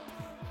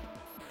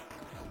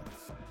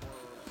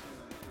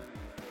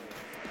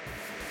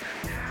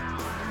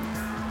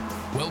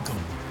Welcome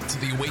to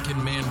the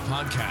Awakened Man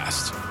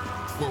podcast,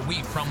 where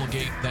we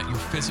promulgate that your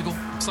physical,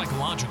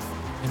 psychological,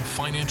 and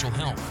financial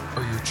health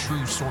are your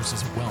true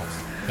sources of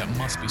wealth that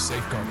must be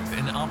safeguarded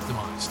and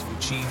optimized to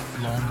achieve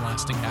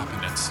long-lasting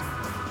happiness.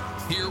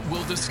 Here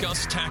we'll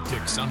discuss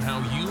tactics on how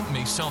you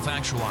may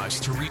self-actualize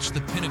to reach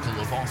the pinnacle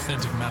of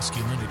authentic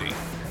masculinity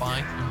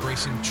by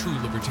embracing true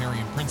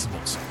libertarian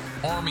principles,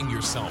 arming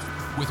yourself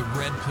with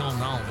red pill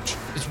knowledge,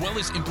 as well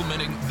as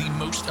implementing the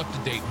most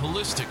up-to-date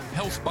holistic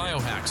health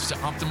biohacks to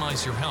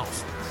optimize your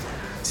health.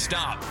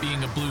 Stop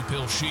being a blue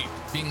pill sheep,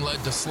 being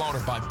led to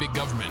slaughter by big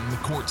government and the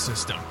court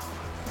system.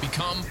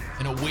 Become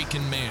an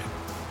awakened man.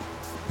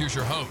 Here's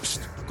your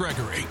host,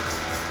 Gregory.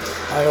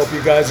 I hope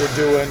you guys are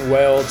doing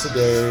well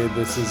today.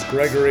 This is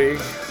Gregory.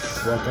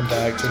 Welcome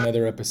back to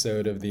another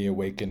episode of The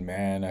Awakened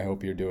Man. I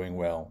hope you're doing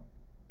well.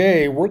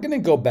 Today, we're going to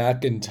go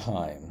back in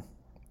time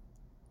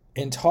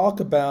and talk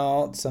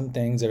about some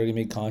things that are going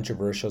to be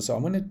controversial. So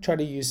I'm going to try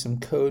to use some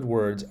code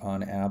words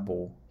on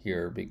Apple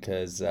here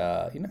because,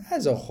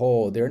 as a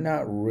whole, they're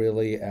not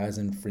really as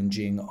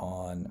infringing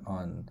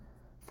on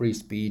free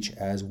speech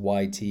as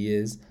YT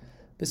is.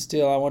 But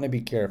still, I want to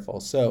be careful.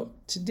 So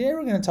today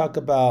we're going to talk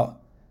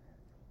about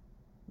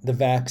the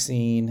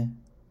vaccine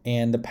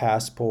and the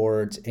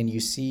passports. And you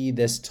see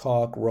this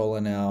talk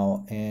rolling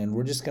out. And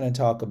we're just going to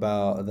talk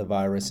about the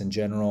virus in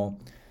general.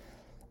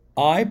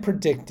 I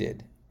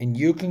predicted, and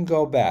you can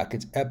go back,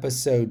 it's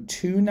episode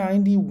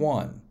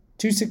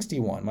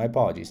 261, my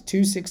apologies,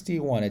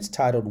 261. It's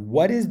titled,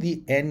 What is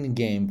the End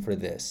Game for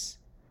This?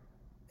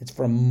 It's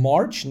from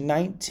March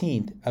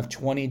 19th of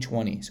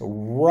 2020. So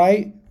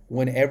right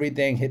when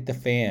everything hit the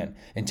fan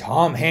and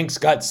Tom Hanks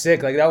got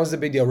sick, like that was the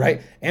big deal, right?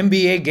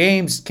 NBA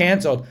games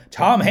canceled.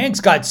 Tom Hanks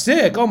got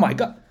sick. Oh my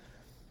God.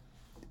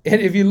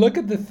 And if you look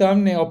at the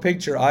thumbnail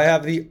picture, I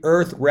have the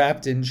earth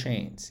wrapped in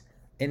chains.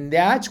 And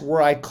that's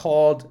where I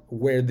called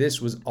where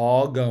this was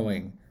all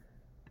going.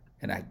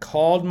 And I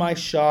called my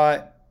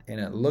shot, and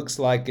it looks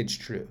like it's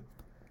true.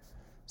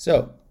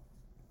 So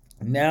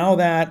now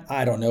that,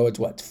 I don't know, it's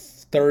what,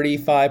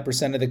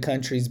 35% of the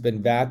country's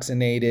been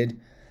vaccinated.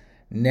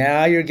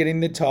 Now you're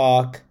getting the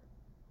talk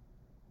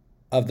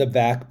of the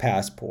vac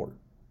passport.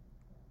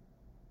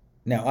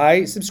 Now,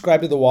 I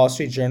subscribe to the Wall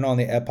Street Journal and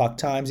the Epoch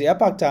Times. The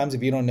Epoch Times,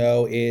 if you don't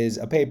know, is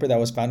a paper that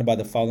was founded by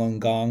the Falun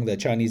Gong, the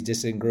Chinese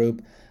dissident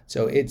group.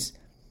 So it's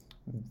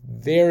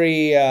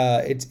very,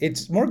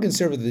 it's more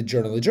conservative than the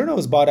Journal. The Journal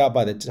was bought out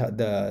by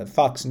the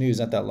Fox News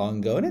not that long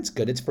ago, and it's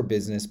good. It's for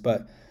business,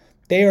 but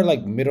they are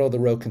like middle of the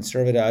road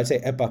conservative. I'd say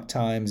Epoch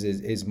Times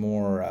is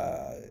more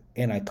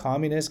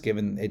anti-communist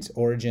given its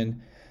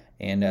origin.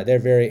 And they're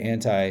very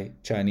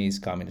anti-Chinese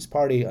Communist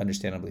Party,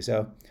 understandably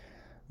so.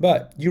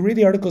 But you read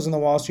the articles in the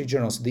Wall Street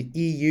Journal. So the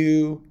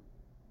EU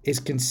is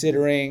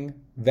considering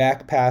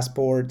vac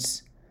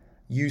passports.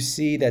 You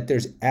see that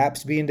there's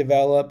apps being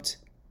developed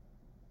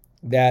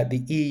that the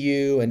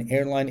EU and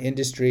airline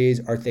industries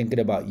are thinking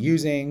about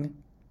using,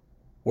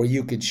 where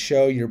you could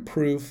show your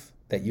proof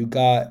that you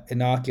got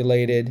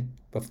inoculated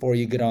before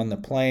you get on the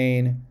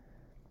plane.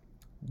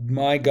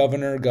 My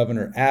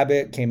Governor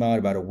Abbott, came out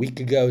about a week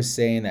ago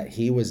saying that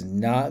he was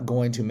not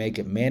going to make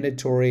it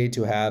mandatory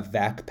to have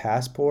vac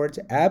passports.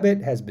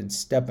 Abbott has been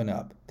stepping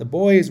up. The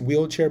boy is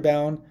wheelchair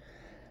bound,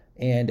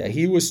 and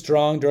he was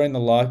strong during the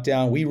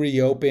lockdown. We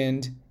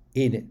reopened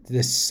in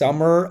the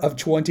summer of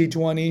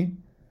 2020,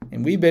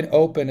 and we've been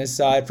open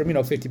aside from,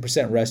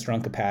 50%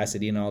 restaurant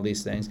capacity and all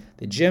these things.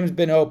 The gym's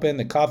been open,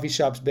 the coffee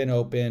shop's been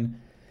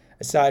open.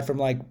 Aside from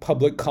like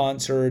public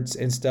concerts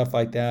and stuff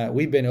like that,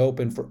 we've been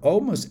open for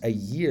almost a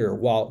year,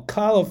 while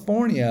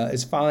California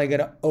is finally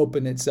going to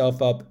open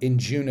itself up in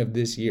June of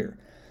this year.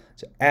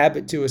 So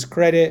Abbott, to his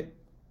credit,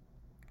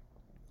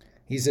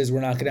 he says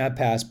we're not going to have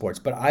passports.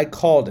 But I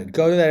called it.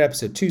 Go to that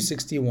episode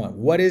 261.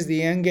 What is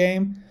the end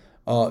game?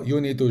 You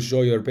need to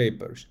show your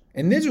papers.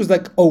 And this was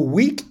like a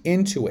week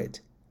into it.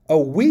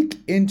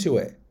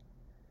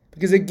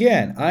 Because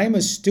again, I am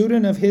a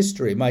student of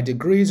history. My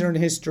degrees are in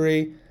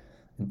history.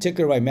 In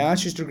particular, my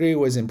master's degree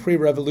was in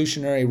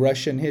pre-revolutionary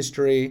Russian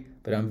history,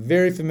 but I'm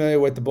very familiar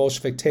with the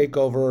Bolshevik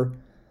takeover.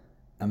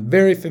 I'm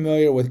very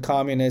familiar with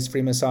communist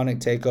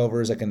Freemasonic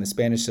takeovers, like in the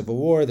Spanish Civil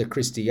War, the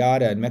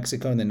Cristiada in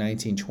Mexico in the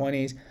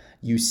 1920s.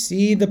 You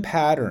see the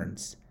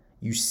patterns.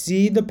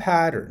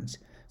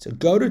 So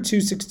go to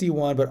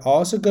 261, but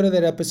also go to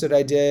that episode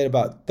I did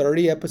about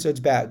 30 episodes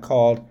back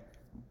called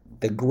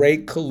The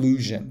Great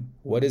Collusion.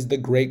 What is the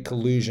Great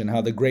Collusion?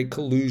 How the Great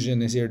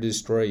Collusion is here to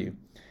destroy you.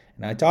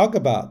 And I talk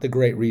about the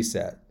Great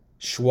Reset,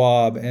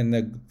 Schwab, and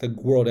the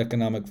World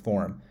Economic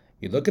Forum.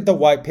 You look at the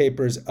white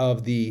papers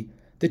of the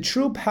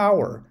true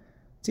power.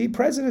 See,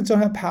 presidents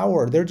don't have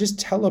power. They're just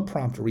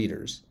teleprompt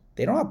readers.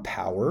 They don't have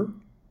power.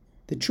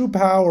 The true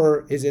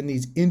power is in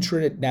these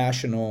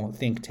international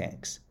think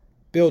tanks.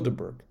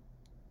 Bilderberg,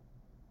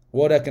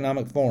 World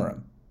Economic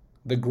Forum,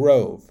 the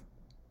Grove,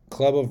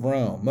 Club of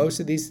Rome.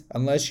 Most of these,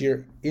 unless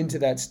you're into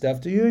that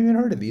stuff, you haven't even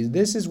heard of these.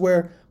 This is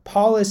where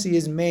policy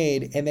is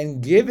made and then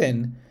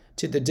given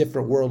to the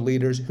different world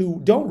leaders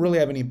who don't really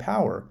have any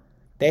power.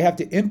 They have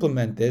to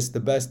implement this the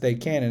best they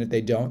can, and if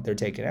they don't, they're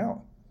taken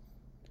out.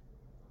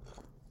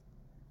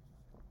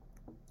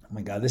 Oh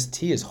my God, this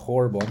tea is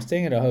horrible. I'm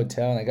staying at a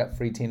hotel and I got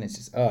free tea and it's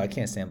just, I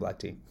can't stand black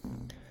tea.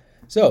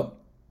 So,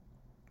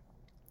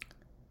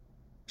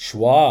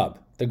 Schwab,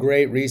 the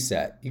Great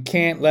Reset. You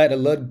can't let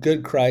a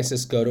good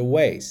crisis go to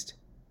waste.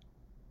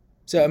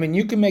 So,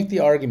 you can make the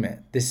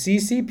argument. The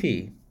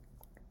CCP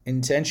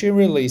intentionally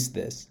released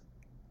this.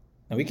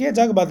 Now, we can't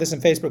talk about this on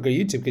Facebook or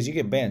YouTube because you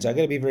get banned, so I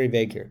got to be very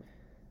vague here.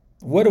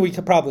 What do we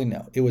probably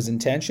know? It was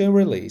intentionally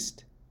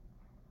released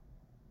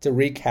to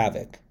wreak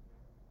havoc.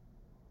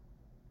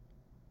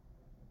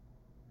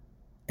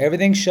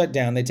 Everything's shut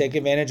down. They take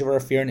advantage of our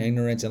fear and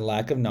ignorance and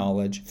lack of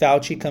knowledge.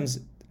 Fauci comes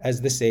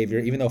as the savior,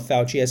 even though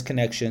Fauci has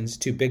connections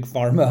to Big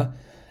Pharma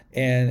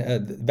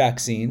and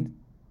vaccine,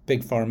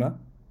 Big Pharma.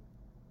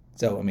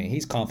 So,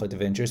 he's conflict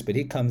of interest, but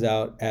he comes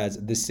out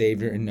as the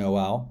savior and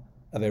know-all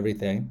of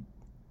everything.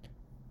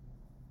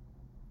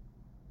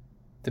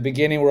 At the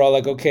beginning, we're all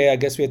like, okay, I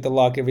guess we have to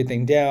lock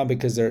everything down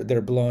because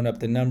they're blowing up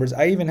the numbers.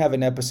 I even have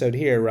an episode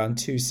here around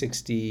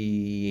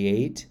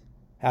 268,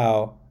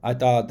 how I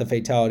thought the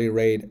fatality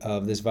rate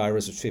of this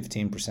virus was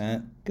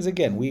 15%. Because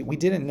again, we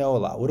didn't know a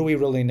lot. What do we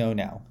really know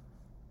now?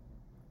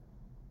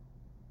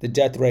 The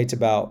death rate's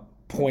about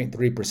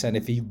 0.3%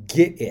 if you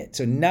get it.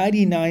 So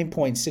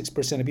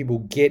 99.6% of people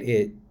who get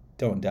it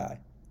don't die.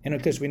 And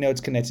of course, we know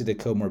it's connected to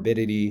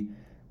comorbidity,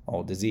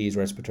 all disease,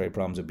 respiratory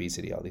problems,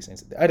 obesity, all these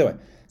things. Anyway,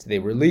 so they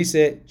release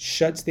it,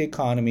 shuts the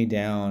economy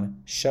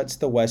down, shuts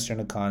the Western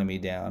economy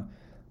down.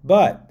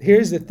 But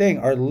here's the thing,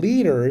 our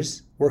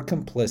leaders were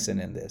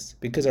complicit in this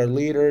because our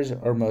leaders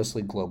are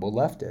mostly global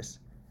leftists,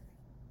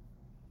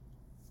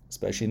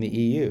 especially in the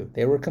EU.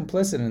 They were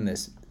complicit in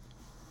this.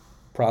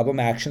 Problem,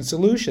 action,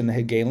 solution, the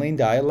Hegelian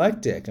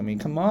dialectic.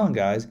 Come on,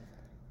 guys.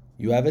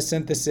 You have a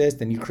synthesis,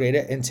 then you create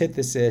an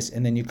antithesis,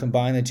 and then you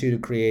combine the two to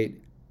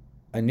create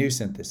a new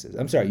synthesis.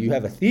 You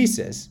have a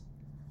thesis,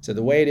 so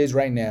the way it is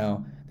right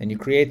now, then you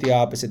create the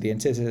opposite, the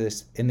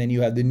antithesis, and then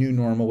you have the new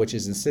normal, which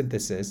is the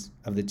synthesis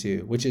of the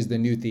two, which is the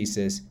new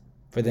thesis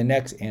for the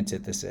next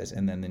antithesis,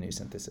 and then the new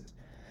synthesis.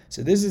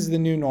 So this is the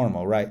new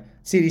normal, right?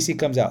 CDC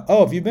comes out,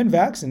 if you've been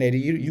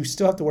vaccinated, you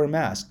still have to wear a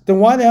mask. Then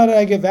why the hell did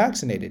I get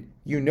vaccinated?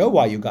 You know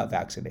why you got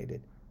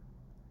vaccinated.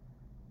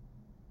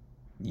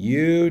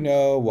 You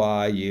know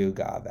why you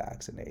got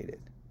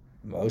vaccinated.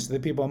 Most of the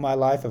people in my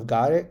life have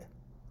got it.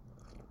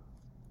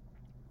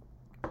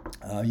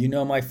 You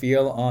know my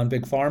feel on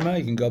Big Pharma.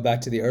 You can go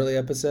back to the early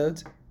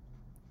episodes.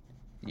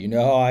 You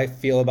know how I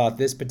feel about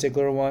this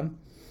particular one.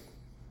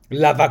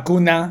 La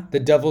vacuna, the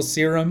devil's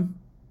serum.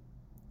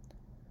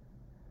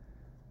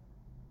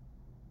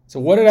 So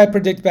what did I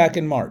predict back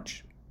in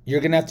March? You're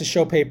going to have to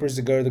show papers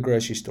to go to the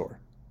grocery store.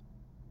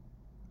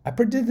 I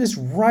predicted this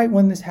right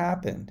when this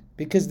happened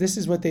because this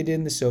is what they did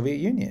in the Soviet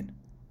Union.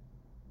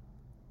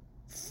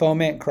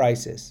 Foment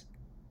crisis.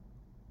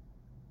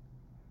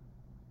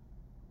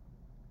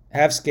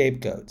 Have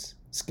scapegoats.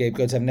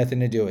 Scapegoats have nothing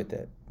to do with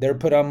it. They're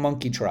put on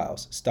monkey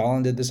trials.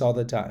 Stalin did this all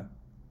the time.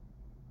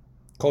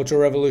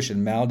 Cultural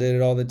revolution. Mao did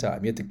it all the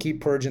time. You have to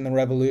keep purging the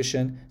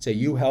revolution. Say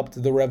you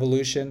helped the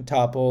revolution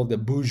topple the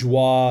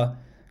bourgeois,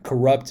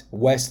 corrupt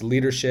West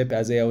leadership,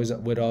 as they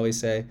would always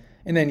say.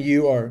 And then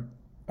you are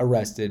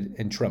arrested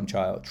and Trump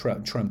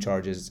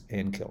charges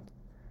and killed.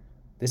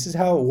 This is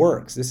how it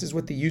works. This is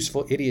what the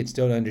useful idiots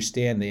don't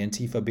understand. The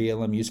Antifa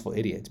BLM useful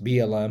idiots.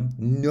 BLM,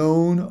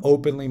 known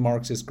openly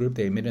Marxist group,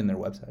 they admit in their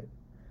website.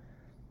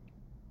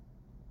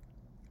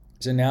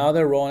 So now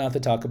they're rolling out the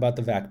talk about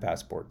the vac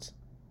passports.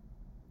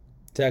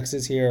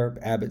 Texas here,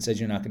 Abbott says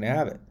you're not going to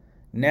have it.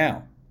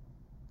 Now,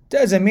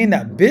 doesn't mean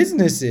that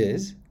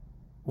businesses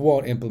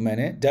won't implement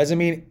it. Doesn't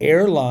mean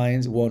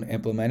airlines won't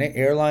implement it.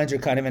 Airlines are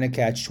kind of in a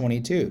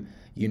catch-22.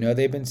 You know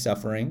they've been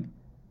suffering.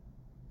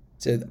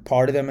 So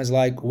part of them is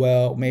like,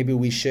 well, maybe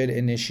we should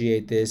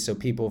initiate this so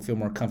people feel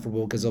more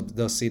comfortable because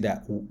they'll see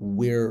that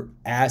we're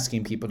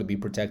asking people to be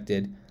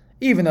protected,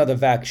 even though the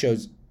vac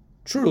shows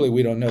truly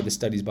we don't know the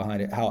studies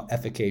behind it, how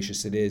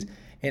efficacious it is.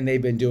 And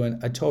they've been doing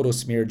a total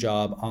smear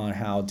job on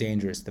how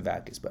dangerous the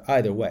vac is. But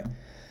either way,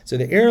 so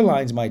the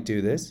airlines might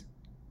do this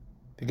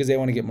because they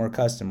want to get more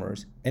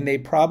customers. And they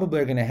probably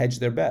are going to hedge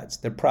their bets.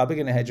 They're probably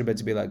going to hedge their bets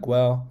to be like,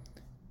 well,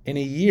 in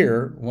a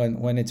year,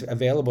 when it's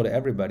available to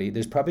everybody,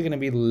 there's probably going to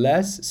be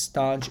less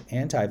staunch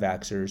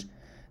anti-vaxxers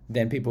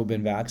than people who've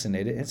been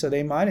vaccinated. And so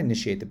they might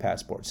initiate the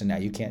passport. So now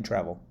you can't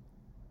travel.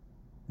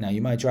 Now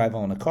you might drive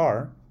on a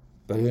car,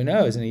 but who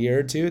knows? In a year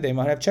or two, they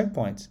might have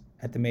checkpoints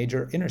at the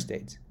major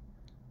interstates.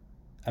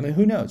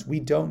 Who knows? We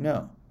don't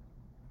know.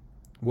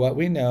 What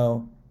we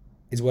know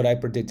is what I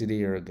predicted a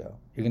year ago.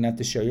 You're going to have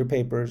to show your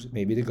papers,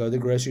 maybe to go to the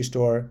grocery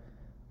store,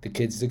 the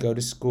kids to go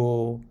to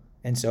school,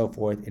 and so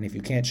forth. And if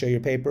you can't show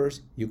your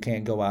papers, you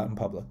can't go out in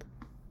public.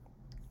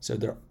 So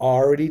they're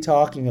already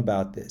talking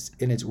about this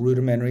in its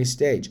rudimentary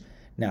stage.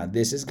 Now,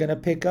 this is going to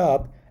pick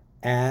up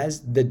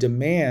as the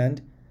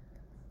demand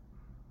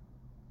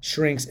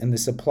shrinks and the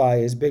supply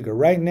is bigger.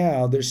 Right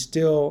now, there's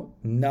still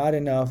not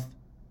enough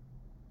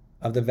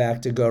of the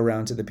vac to go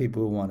around to the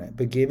people who want it.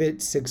 But give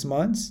it 6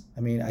 months.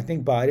 I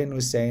think Biden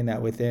was saying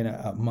that within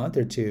a month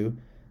or two,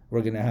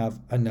 we're going to have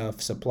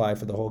enough supply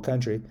for the whole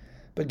country.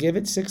 But give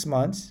it 6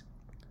 months.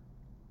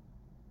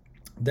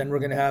 Then we're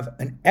going to have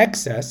an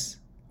excess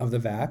of the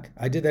VAC.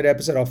 I did that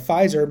episode of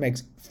Pfizer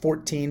makes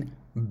 $14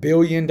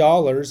 billion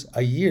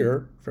a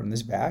year from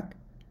this VAC.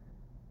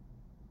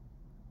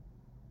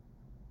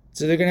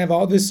 So they're going to have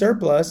all this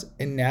surplus,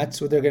 and that's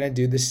what they're going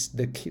to do, the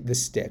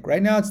stick.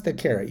 Right now, it's the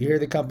carrot. You hear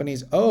the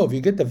companies, oh, if you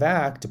get the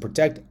VAC to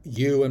protect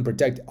you and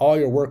protect all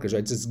your workers,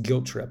 right? It's this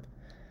guilt trip.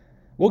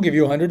 We'll give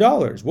you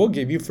 $100. We'll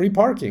give you free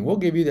parking. We'll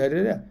give you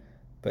da-da-da.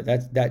 But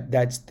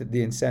that's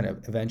the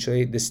incentive.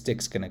 Eventually, the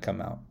stick's going to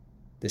come out.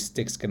 The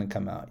stick's going to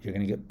come out. You're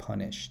going to get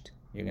punished.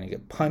 You're going to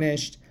get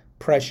punished,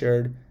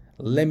 pressured,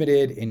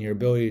 limited in your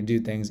ability to do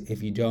things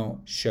if you don't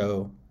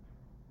show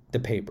the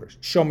papers.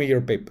 Show me your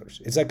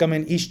papers. It's like I'm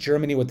in East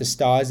Germany with the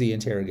Stasi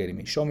interrogating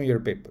me. Show me your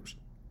papers.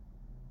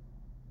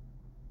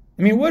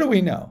 I mean, what do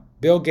we know?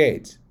 Bill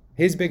Gates,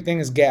 his big thing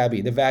is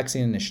Gavi, the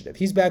vaccine initiative.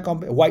 He's back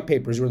on white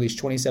papers released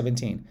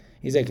 2017.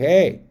 He's like,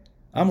 hey,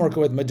 I'm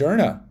working with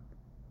Moderna.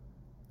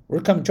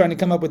 We're trying to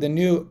come up with a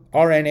new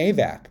RNA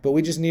vac, but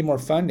we just need more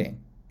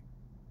funding.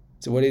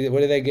 So what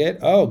did they get?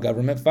 Oh,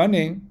 government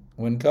funding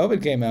when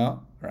COVID came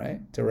out,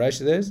 right? To rush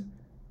this.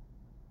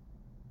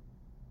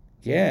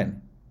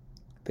 Again,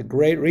 the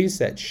Great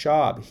Reset,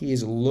 Schwab, he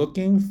is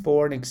looking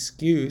for an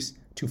excuse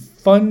to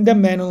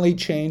fundamentally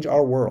change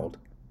our world.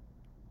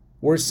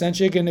 We're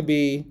essentially going to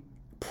be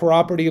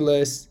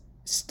propertyless,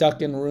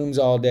 stuck in rooms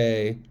all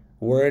day,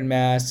 wearing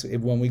masks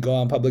when we go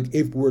out in public.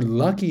 If we're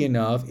lucky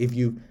enough, if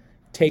you've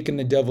taken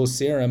the devil's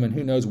serum, and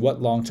who knows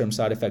what long-term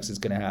side effects it's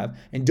going to have.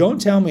 And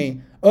don't tell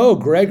me, oh,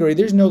 Gregory,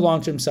 there's no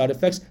long-term side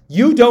effects.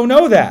 You don't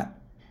know that.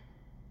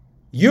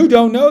 You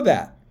don't know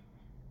that.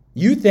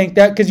 You think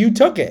that because you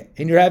took it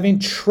and you're having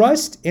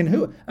trust in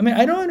who? I mean,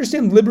 I don't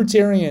understand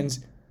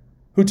libertarians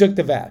who took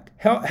the vac.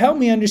 Help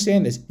me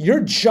understand this. Your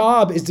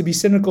job is to be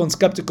cynical and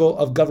skeptical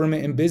of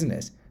government and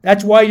business.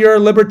 That's why you're a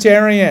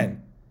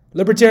libertarian.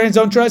 Libertarians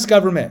don't trust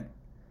government.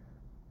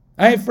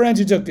 I have friends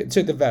who took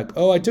the vac.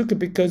 Oh, I took it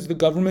because the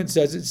government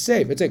says it's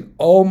safe. It's like,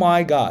 oh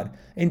my God.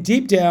 And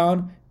deep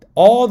down,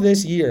 all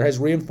this year has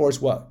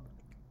reinforced what?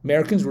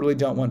 Americans really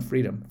don't want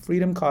freedom.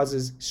 Freedom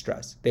causes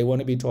stress. They want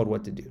to be told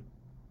what to do.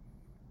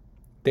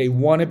 They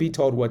want to be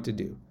told what to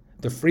do.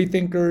 The free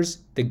thinkers,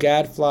 the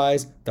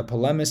gadflies, the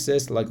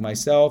polemicists like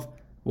myself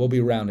will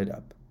be rounded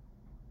up.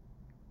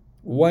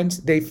 Once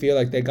they feel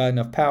like they got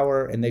enough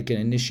power and they can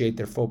initiate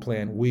their full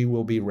plan, we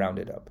will be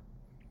rounded up.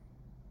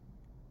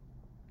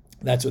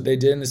 That's what they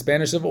did in the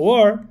Spanish Civil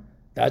War.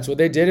 That's what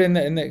they did in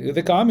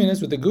the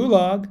communists with the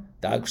Gulag.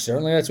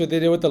 Certainly that's what they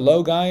did with the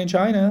low guy in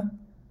China.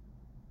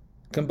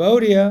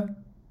 Cambodia.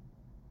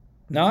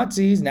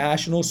 Nazis,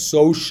 National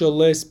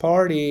Socialist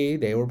Party.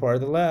 They were part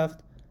of the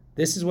left.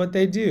 This is what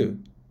they do.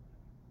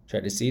 Try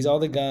to seize all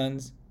the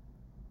guns.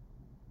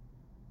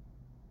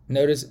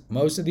 Notice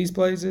most of these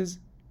places,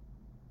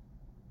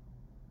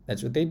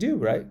 that's what they do,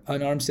 right?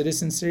 Unarmed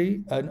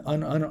citizenry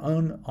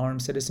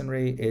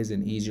is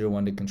an easier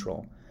one to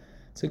control.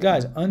 So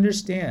guys,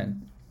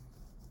 understand,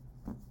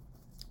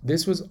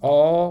 this was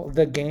all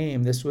the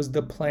game. This was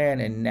the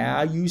plan. And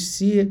now you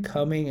see it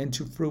coming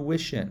into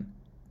fruition.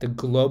 The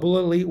global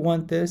elite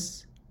want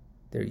this.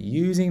 They're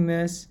using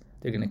this.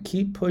 They're going to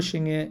keep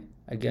pushing it.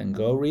 Again,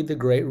 go read The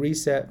Great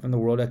Reset from the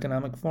World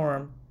Economic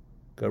Forum.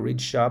 Go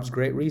read Schwab's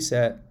Great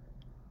Reset.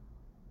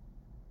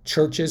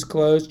 Churches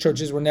closed.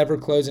 Churches were never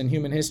closed in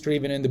human history,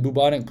 even in the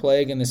bubonic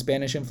plague and the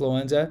Spanish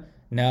influenza.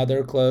 Now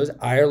they're closed.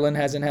 Ireland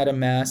hasn't had a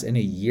mass in a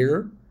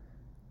year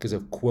because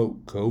of,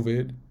 quote,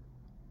 COVID.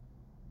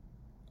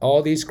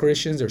 All these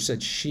Christians are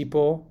such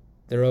sheeple.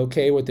 They're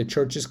okay with the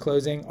churches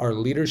closing. Our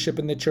leadership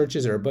in the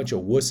churches are a bunch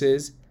of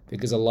wusses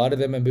because a lot of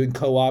them have been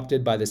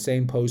co-opted by the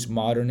same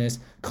postmodernist,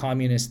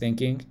 communist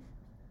thinking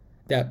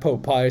that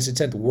Pope Pius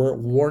X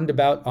warned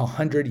about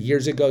 100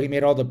 years ago. He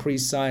made all the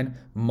priests sign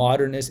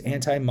modernist,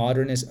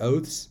 anti-modernist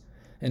oaths.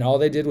 And all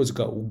they did was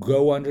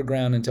go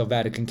underground until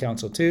Vatican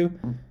Council II.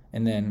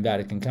 And then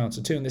Vatican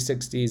Council II in the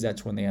 60s,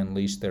 that's when they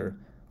unleashed their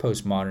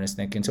postmodernist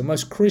thinking. So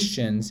most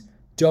Christians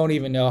don't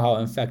even know how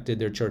infected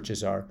their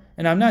churches are.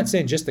 And I'm not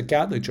saying just the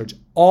Catholic Church.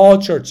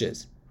 All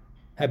churches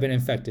have been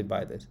infected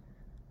by this.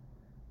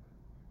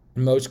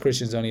 Most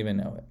Christians don't even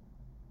know it.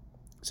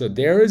 So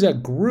there is a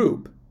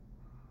group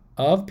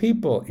of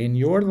people in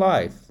your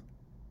life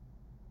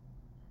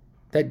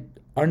that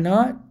are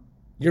not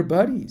your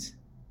buddies.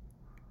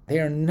 They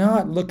are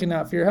not looking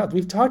out for your health.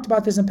 We've talked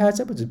about this in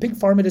past episodes. Big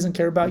Pharma doesn't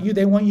care about you.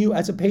 They want you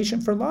as a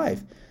patient for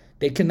life.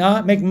 They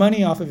cannot make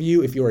money off of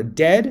you if you are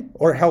dead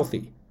or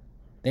healthy.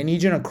 They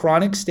need you in a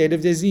chronic state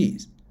of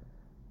disease.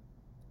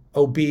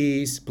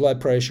 Obese,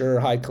 blood pressure,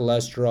 high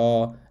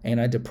cholesterol,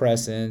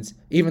 antidepressants.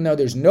 Even though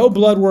there's no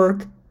blood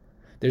work,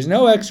 there's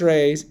no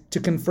x-rays to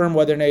confirm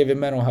whether or not you have a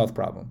mental health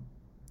problem.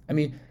 I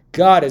mean,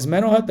 God, is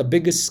mental health the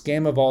biggest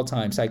scam of all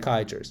time?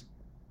 Psychiatrists.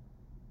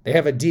 They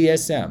have a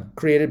DSM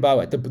created by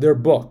what? Their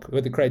book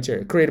with the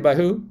criteria. Created by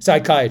who?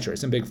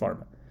 Psychiatrists and Big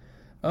Pharma.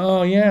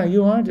 Oh, yeah,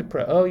 you are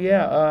depressed. Oh,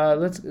 yeah,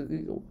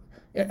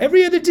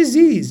 every other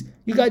disease.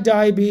 You got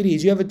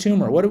diabetes. You have a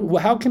tumor.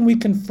 How can we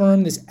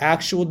confirm this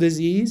actual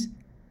disease?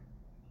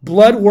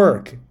 Blood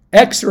work.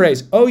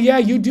 X-rays. Oh, yeah,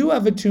 you do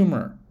have a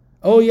tumor.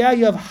 Oh yeah,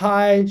 you have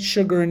high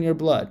sugar in your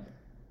blood.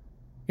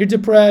 You're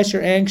depressed,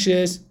 you're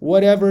anxious,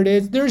 whatever it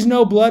is. There's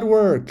no blood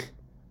work.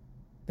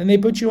 Then they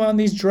put you on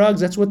these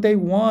drugs. That's what they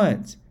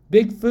want.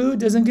 Big food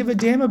doesn't give a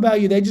damn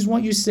about you. They just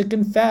want you sick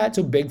and fat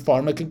so big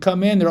pharma can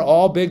come in. They're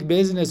all big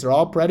business. They're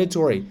all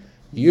predatory.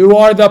 You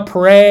are the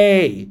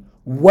prey.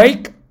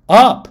 Wake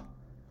up.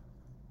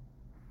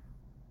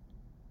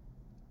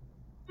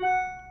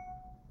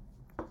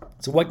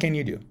 So what can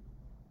you do?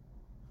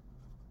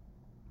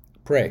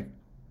 Pray.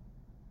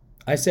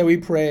 I say we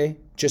pray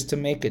just to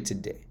make it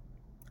today.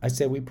 I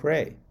say we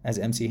pray, as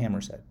MC Hammer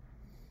said.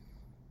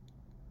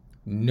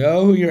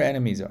 Know who your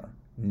enemies are.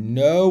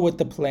 Know what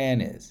the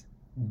plan is.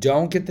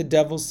 Don't get the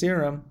devil's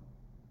serum.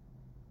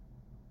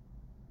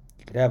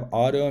 You could have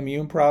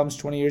autoimmune problems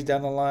 20 years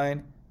down the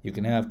line. You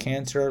can have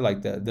cancer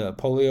like the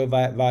polio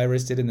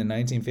virus did in the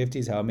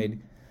 1950s, how they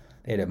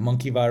had a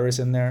monkey virus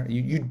in there.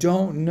 You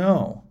don't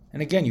know.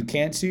 And again, you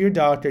can't sue your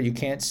doctor. You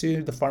can't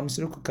sue the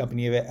pharmaceutical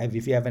company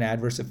if you have an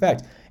adverse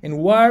effect. And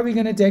why are we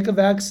going to take a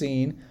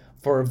vaccine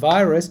for a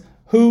virus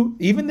who,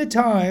 even the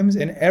Times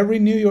and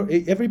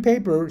every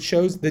paper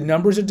shows the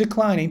numbers are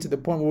declining to the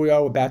point where we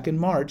are back in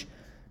March.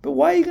 But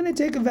why are you going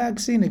to take a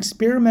vaccine,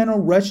 experimental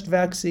rushed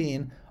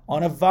vaccine,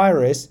 on a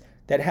virus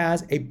that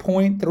has a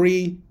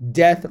 0.3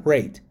 death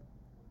rate?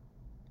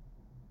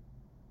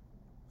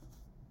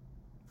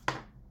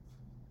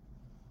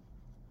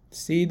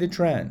 See the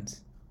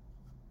trends.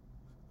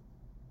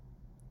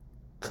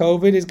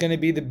 COVID is going to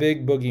be the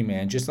big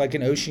boogeyman, just like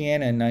in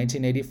Oceania in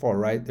 1984,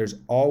 right? There's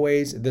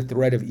always the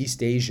threat of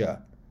East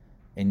Asia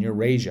and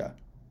Eurasia,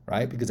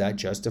 right? Because that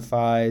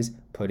justifies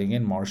putting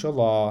in martial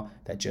law,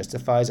 that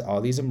justifies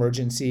all these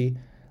emergency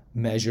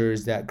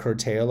measures that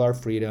curtail our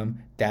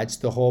freedom. That's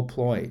the whole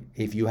point.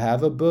 If you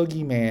have a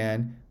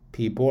boogeyman,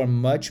 people are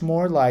much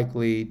more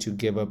likely to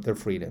give up their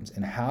freedoms.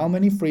 And how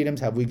many freedoms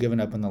have we given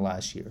up in the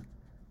last year?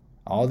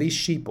 All these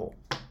sheeple.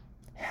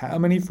 How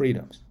many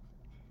freedoms?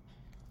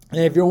 And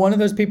if you're one of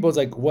those people, it's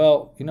like,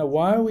 well,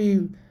 why are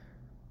we,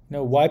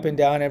 wiping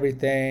down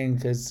everything?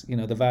 Because,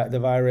 the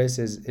virus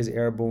is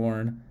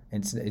airborne.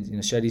 It's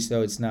study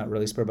so it's not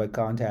really spread by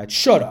contact.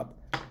 Shut up.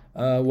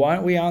 Why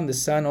aren't we on the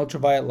sun?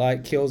 Ultraviolet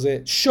light kills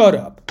it. Shut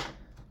up.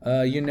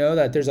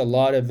 That there's a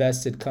lot of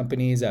vested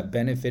companies that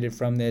benefited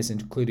from this,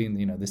 including,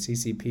 the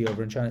CCP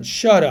over in China.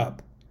 Shut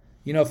up.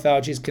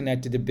 Fauci's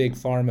connected to big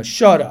pharma.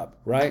 Shut up,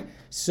 right?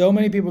 So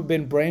many people have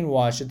been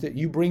brainwashed that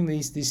you bring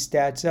these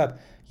stats up.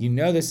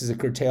 This is a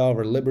curtail of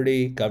our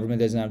liberty.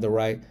 Government doesn't have the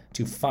right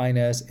to fine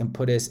us and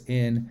put us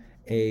in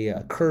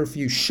a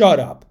curfew.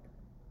 Shut up.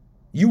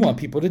 You want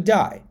people to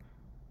die.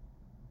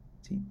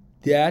 See,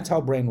 that's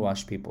how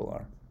brainwashed people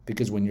are.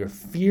 Because when you're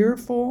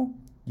fearful,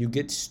 you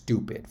get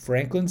stupid.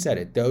 Franklin said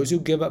it. Those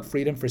who give up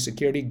freedom for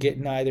security get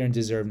neither and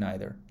deserve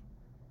neither.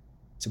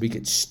 So we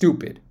get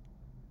stupid.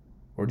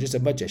 We're just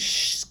a bunch of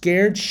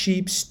scared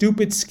sheep,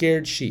 stupid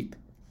scared sheep.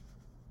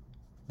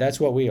 That's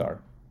what we are.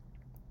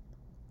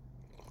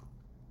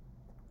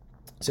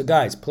 So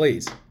guys,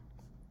 please,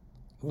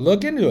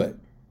 look into it.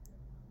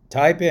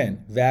 Type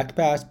in vac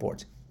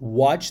passports.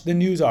 Watch the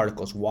news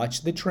articles.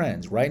 Watch the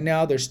trends. Right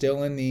now, they're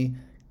still in the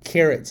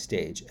carrot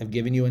stage of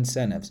giving you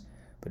incentives.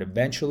 But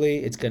eventually,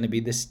 it's going to be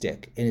the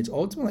stick. And it's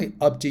ultimately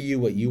up to you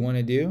what you want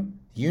to do.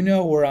 You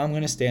know where I'm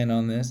going to stand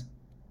on this.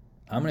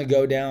 I'm going to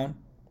go down.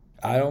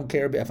 I don't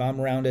care if I'm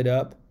rounded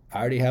up. I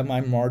already have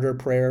my martyr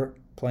prayer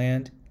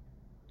planned.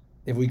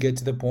 If we get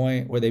to the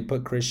point where they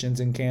put Christians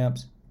in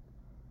camps,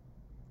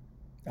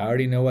 I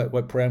already know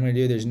what prayer I'm going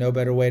to do. There's no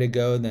better way to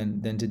go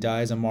than to die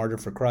as a martyr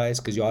for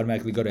Christ, because you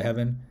automatically go to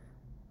heaven.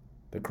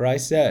 But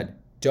Christ said,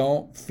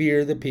 don't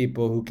fear the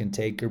people who can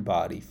take your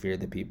body. Fear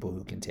the people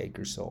who can take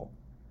your soul.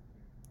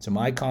 So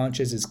my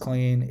conscience is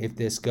clean if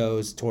this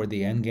goes toward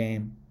the end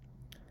game.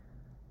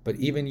 But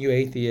even you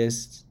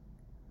atheists,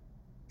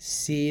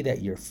 see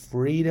that your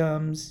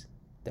freedoms,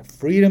 the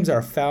freedoms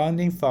our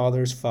founding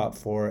fathers fought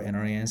for and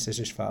our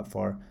ancestors fought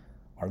for,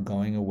 are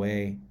going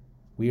away.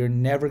 We are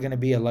never going to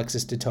be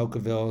Alexis de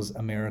Tocqueville's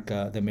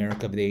America, the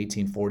America of the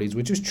 1840s,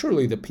 which was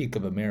truly the peak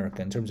of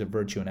America in terms of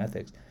virtue and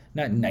ethics.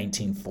 Not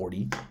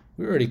 1940.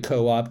 We were already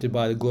co-opted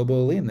by the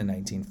global elite in the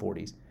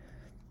 1940s.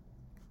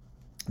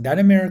 That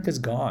America's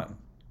gone.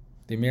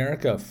 The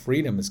America of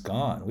freedom is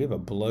gone. We have a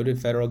bloated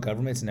federal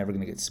government. It's never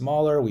going to get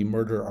smaller. We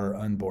murder our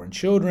unborn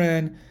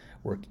children.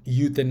 We're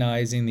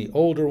euthanizing the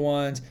older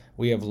ones.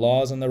 We have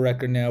laws on the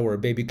record now where a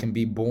baby can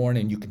be born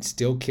and you can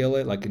still kill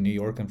it, like in New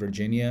York and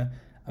Virginia.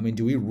 I mean,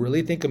 do we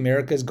really think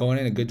America is going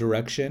in a good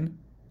direction?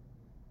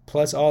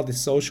 Plus all the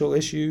social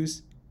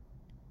issues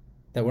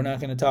that we're not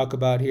going to talk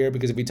about here,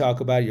 because if we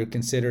talk about it, you're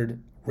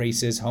considered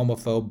racist,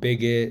 homophobe,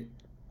 bigot.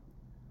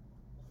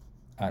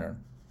 I don't know.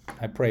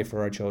 I pray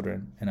for our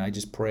children, and I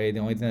just pray the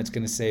only thing that's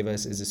going to save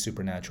us is a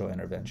supernatural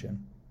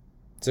intervention.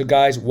 So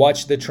guys,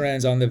 watch the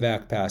trends on the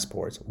VAC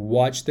passports.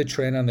 Watch the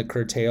trend on the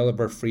curtail of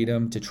our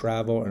freedom to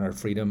travel and our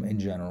freedom in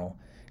general.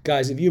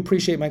 Guys, if you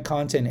appreciate my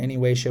content in any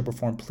way, shape, or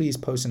form, please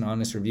post an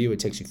honest review. It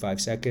takes you 5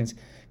 seconds.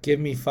 Give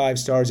me 5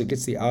 stars. It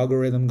gets the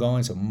algorithm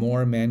going so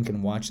more men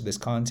can watch this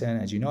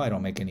content. As you know, I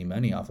don't make any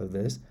money off of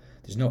this.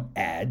 There's no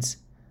ads.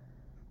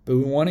 But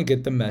we want to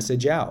get the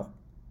message out.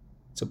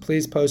 So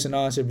please post an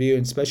honest review,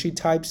 and especially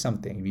type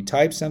something. If you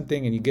type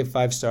something and you give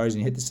 5 stars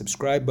and you hit the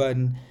subscribe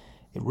button,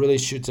 it really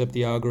shoots up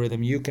the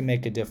algorithm. You can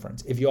make a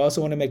difference. If you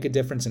also want to make a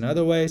difference in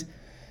other ways,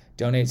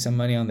 donate some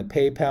money on the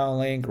PayPal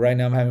link. Right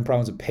now I'm having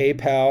problems with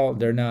PayPal.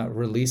 They're not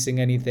releasing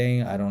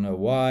anything. I don't know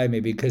why.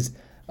 Maybe because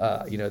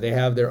they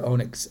have their own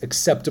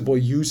acceptable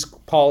use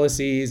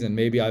policies, and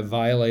maybe I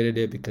violated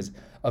it because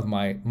of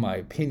my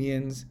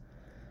opinions.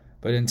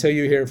 But until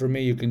you hear from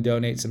me, you can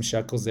donate some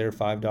shekels there,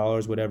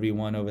 $5, whatever you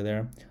want over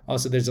there.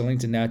 Also, there's a link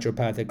to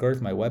Naturopathic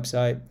Earth, my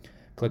website.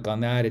 Click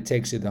on that. It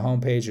takes you to the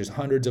homepage. There's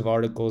hundreds of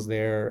articles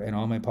there, and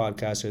all my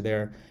podcasts are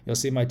there. You'll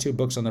see my 2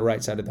 books on the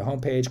right side of the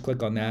homepage.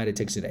 Click on that. It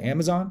takes you to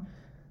Amazon.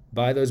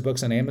 Buy those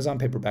books on Amazon,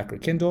 paperback or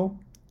Kindle.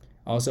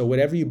 Also,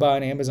 whatever you buy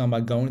on Amazon by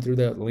going through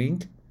the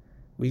link,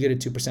 we get a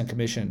 2%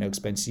 commission at no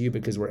expense to you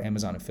because we're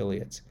Amazon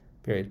affiliates,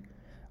 period.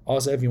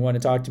 Also, if you want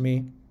to talk to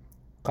me,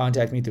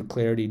 contact me through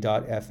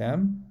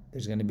clarity.fm.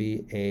 There's going to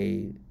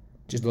be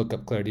just look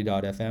up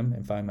clarity.fm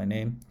and find my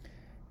name.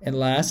 And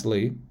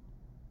lastly,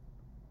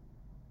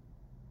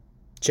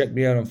 check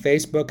me out on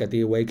Facebook at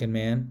The Awakened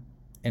Man.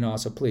 And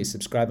also, please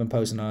subscribe and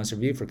post an honest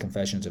review for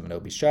Confessions of an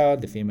Obese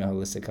Child, The Female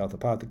Holistic Health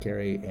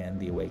Apothecary, and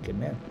The Awakened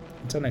Man.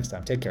 Until next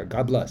time, take care.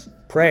 God bless.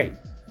 Pray.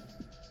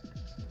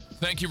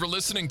 Thank you for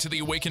listening to The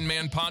Awakened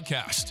Man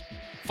podcast.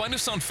 Find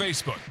us on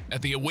Facebook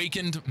at The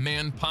Awakened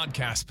Man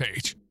podcast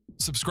page.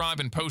 Subscribe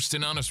and post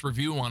an honest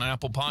review on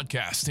Apple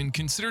Podcasts, and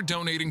consider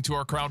donating to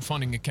our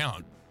crowdfunding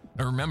account.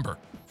 And remember,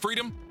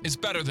 freedom is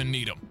better than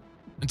Needham.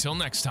 Until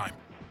next time.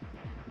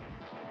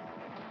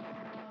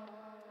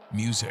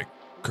 Music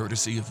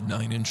courtesy of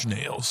 9 Inch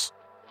Nails.